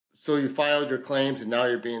So you filed your claims and now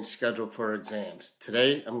you're being scheduled for exams.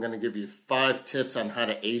 Today, I'm going to give you 5 tips on how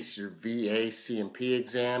to ace your VA C&P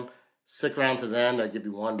exam. Stick around to the end, I'll give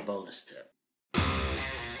you 1 bonus tip.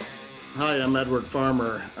 Hi, I'm Edward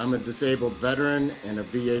Farmer. I'm a disabled veteran and a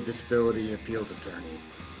VA disability appeals attorney.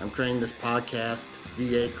 I'm creating this podcast,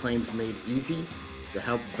 VA Claims Made Easy, to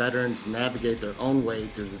help veterans navigate their own way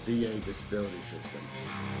through the VA disability system.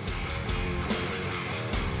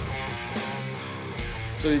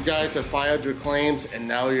 So you guys have filed your claims and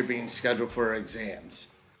now you're being scheduled for exams.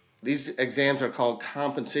 These exams are called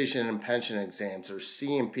compensation and pension exams, or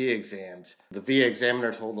C&P exams. The VA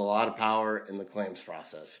examiners hold a lot of power in the claims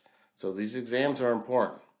process. So these exams are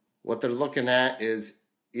important. What they're looking at is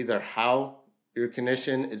either how your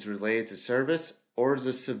condition is related to service or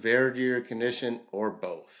the severity of your condition, or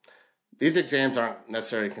both. These exams aren't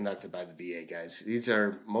necessarily conducted by the VA, guys. These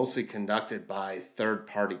are mostly conducted by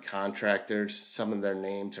third-party contractors. Some of their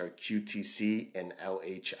names are QTC and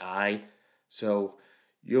LHI. So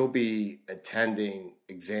you'll be attending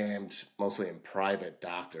exams mostly in private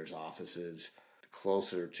doctor's offices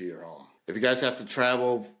closer to your home. If you guys have to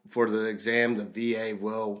travel for the exam, the VA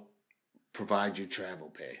will provide you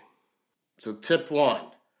travel pay. So tip 1,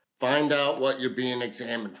 find out what you're being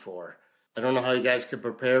examined for. I don't know how you guys could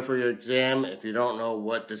prepare for your exam if you don't know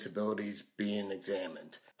what disability is being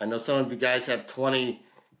examined. I know some of you guys have 20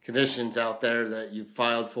 conditions out there that you've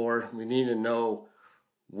filed for. We need to know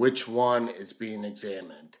which one is being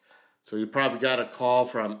examined. So you probably got a call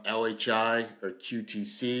from LHI or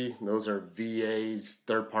QTC. Those are VA's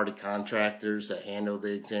third-party contractors that handle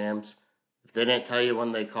the exams. If they didn't tell you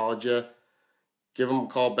when they called you, give them a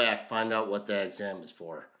call back, find out what that exam is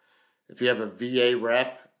for. If you have a VA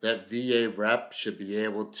rep, that VA rep should be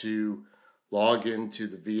able to log into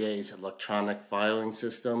the VA's electronic filing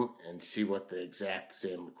system and see what the exact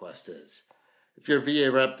exam request is. If your VA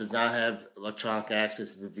rep does not have electronic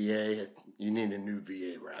access to the VA, you need a new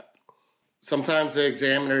VA rep. Sometimes the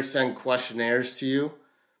examiners send questionnaires to you.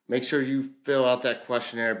 Make sure you fill out that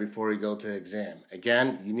questionnaire before you go to the exam.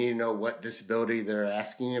 Again, you need to know what disability they're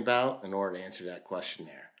asking you about in order to answer that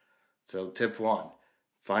questionnaire. So tip 1,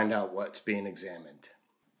 find out what's being examined.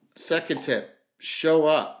 Second tip, show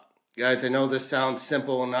up. Guys, I know this sounds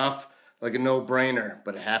simple enough, like a no-brainer,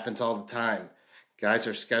 but it happens all the time. Guys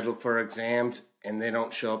are scheduled for exams and they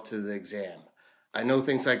don't show up to the exam. I know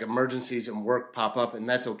things like emergencies and work pop up, and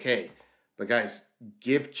that's okay. But guys,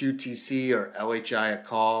 give QTC or LHI a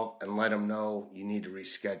call and let them know you need to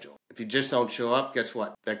reschedule. If you just don't show up, guess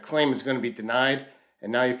what? That claim is going to be denied,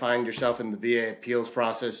 and now you find yourself in the VA appeals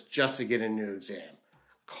process just to get a new exam.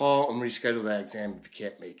 Call and reschedule that exam if you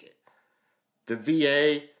can't make it. The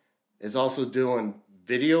VA is also doing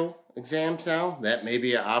video exams now. That may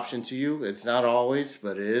be an option to you. It's not always,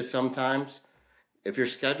 but it is sometimes. If you're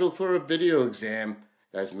scheduled for a video exam,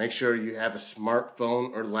 guys, make sure you have a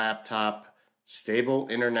smartphone or laptop, stable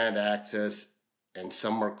internet access, and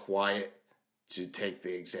somewhere quiet to take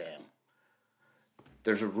the exam.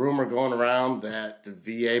 There's a rumor going around that the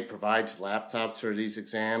VA provides laptops for these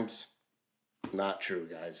exams. Not true,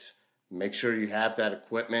 guys. Make sure you have that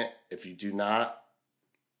equipment. If you do not,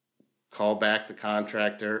 call back the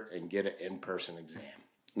contractor and get an in-person exam.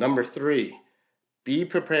 Number 3, be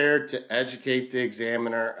prepared to educate the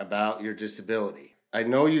examiner about your disability. I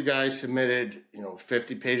know you guys submitted,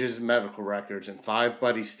 50 pages of medical records and 5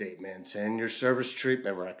 buddy statements and your service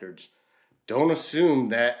treatment records. Don't assume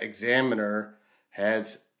that examiner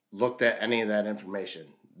has looked at any of that information.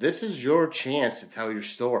 This is your chance to tell your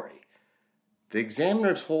story. The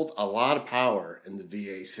examiners hold a lot of power in the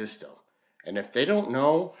VA system. And if they don't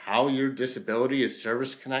know how your disability is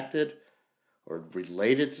service-connected or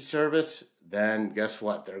related to service, then guess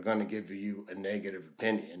what? They're going to give you a negative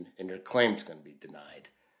opinion and your claim's going to be denied.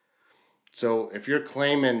 So if you're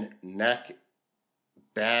claiming neck,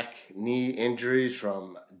 back, knee injuries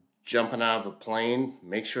from jumping out of a plane,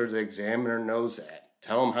 make sure the examiner knows that.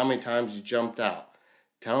 Tell them how many times you jumped out.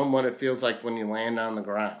 Tell them what it feels like when you land on the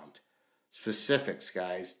ground. Specifics,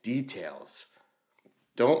 guys, details.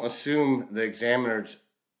 Don't assume the examiner's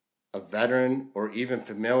a veteran or even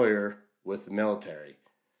familiar with the military.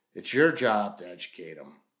 It's your job to educate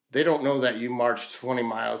them. They don't know that you marched 20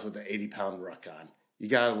 miles with an 80-pound ruck on. You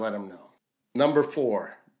got to let them know. Number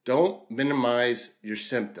 4, don't minimize your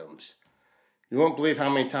symptoms. You won't believe how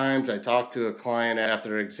many times I talked to a client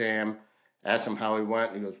after an exam, asked him how he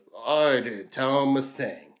went, and he goes, I didn't tell him a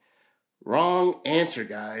thing. Wrong answer,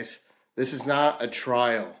 guys. This is not a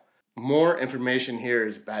trial. More information here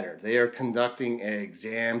is better. They are conducting an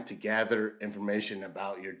exam to gather information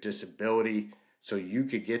about your disability so you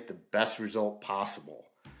could get the best result possible.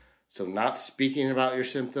 So not speaking about your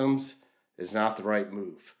symptoms is not the right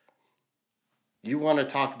move. You want to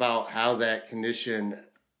talk about how that condition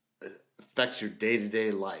affects your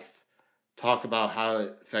day-to-day life. Talk about how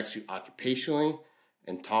it affects you occupationally,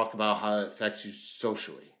 and talk about how it affects you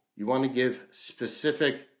socially. You want to give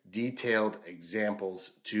specific, detailed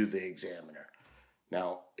examples to the examiner.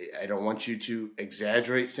 Now, I don't want you to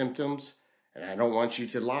exaggerate symptoms, and I don't want you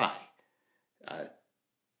to lie.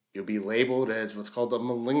 You'll be labeled as what's called a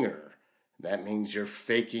malingerer. That means you're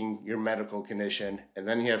faking your medical condition, and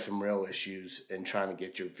then you have some real issues in trying to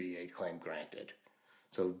get your VA claim granted.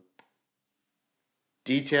 So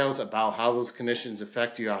details about how those conditions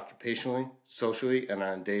affect you occupationally, socially, and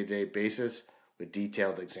on a day-to-day basis with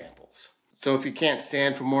detailed examples. So if you can't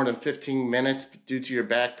stand for more than 15 minutes due to your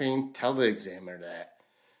back pain, tell the examiner that.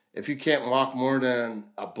 If you can't walk more than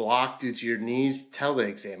a block due to your knees, tell the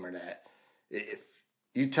examiner that. If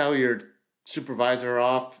you tell your supervisor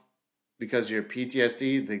off because of your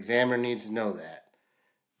PTSD, the examiner needs to know that.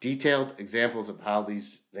 Detailed examples of how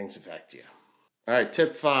these things affect you. All right,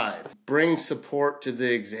 tip 5, bring support to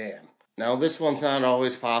the exam. Now, this one's not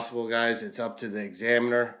always possible, guys. It's up to the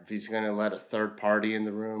examiner if he's going to let a third party in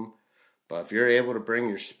the room. But if you're able to bring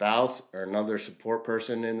your spouse or another support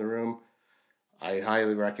person in the room, I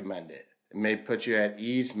highly recommend it. It may put you at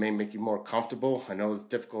ease, may make you more comfortable. I know it's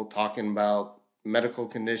difficult talking about medical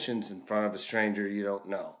conditions in front of a stranger you don't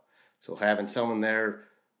know. So having someone there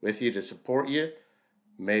with you to support you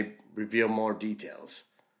may reveal more details.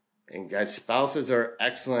 And guys, spouses are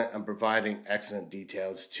excellent in providing excellent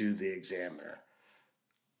details to the examiner.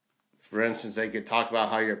 For instance, they could talk about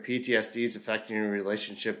how your PTSD is affecting your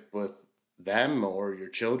relationship with them or your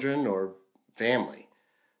children or family.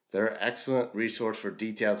 They're an excellent resource for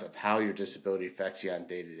details of how your disability affects you on a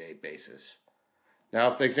day-to-day basis. Now,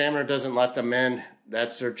 if the examiner doesn't let them in,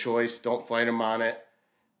 that's their choice. Don't fight them on it.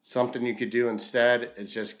 Something you could do instead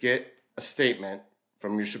is just get a statement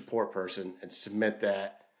from your support person and submit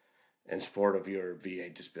that in support of your VA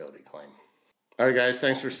disability claim. All right, guys,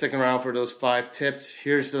 thanks for sticking around for those 5 tips.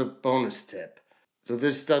 Here's the bonus tip. So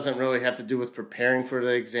this doesn't really have to do with preparing for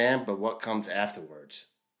the exam, but what comes afterwards.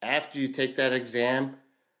 After you take that exam,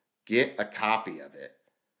 get a copy of it.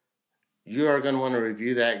 You are going to want to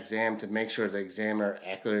review that exam to make sure the examiner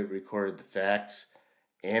accurately recorded the facts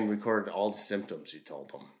and recorded all the symptoms you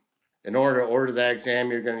told them. In order to order that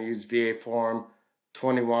exam, you're going to use VA Form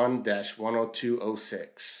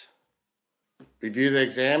 21-10206. Review the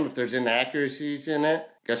exam. If there's inaccuracies in it,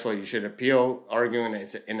 guess what? You should appeal, arguing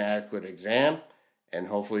it's an inadequate exam, and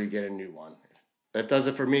hopefully you get a new one. That does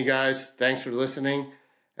it for me, guys. Thanks for listening.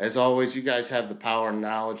 As always, you guys have the power and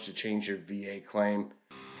knowledge to change your VA claim.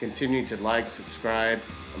 Continue to like, subscribe,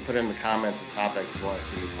 and put in the comments a topic you want to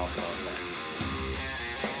see me talk about next.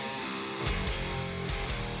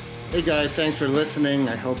 Hey guys, thanks for listening.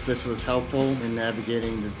 I hope this was helpful in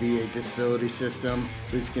navigating the VA disability system.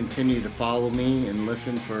 Please continue to follow me and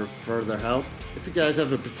listen for further help. If you guys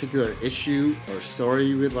have a particular issue or story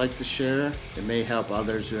you would like to share, it may help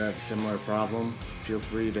others who have a similar problem. Feel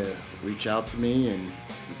free to reach out to me and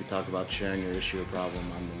we can talk about sharing your issue or problem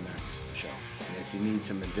on the next show. And if you need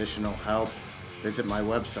some additional help, visit my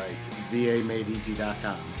website,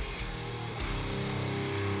 vamadeeasy.com.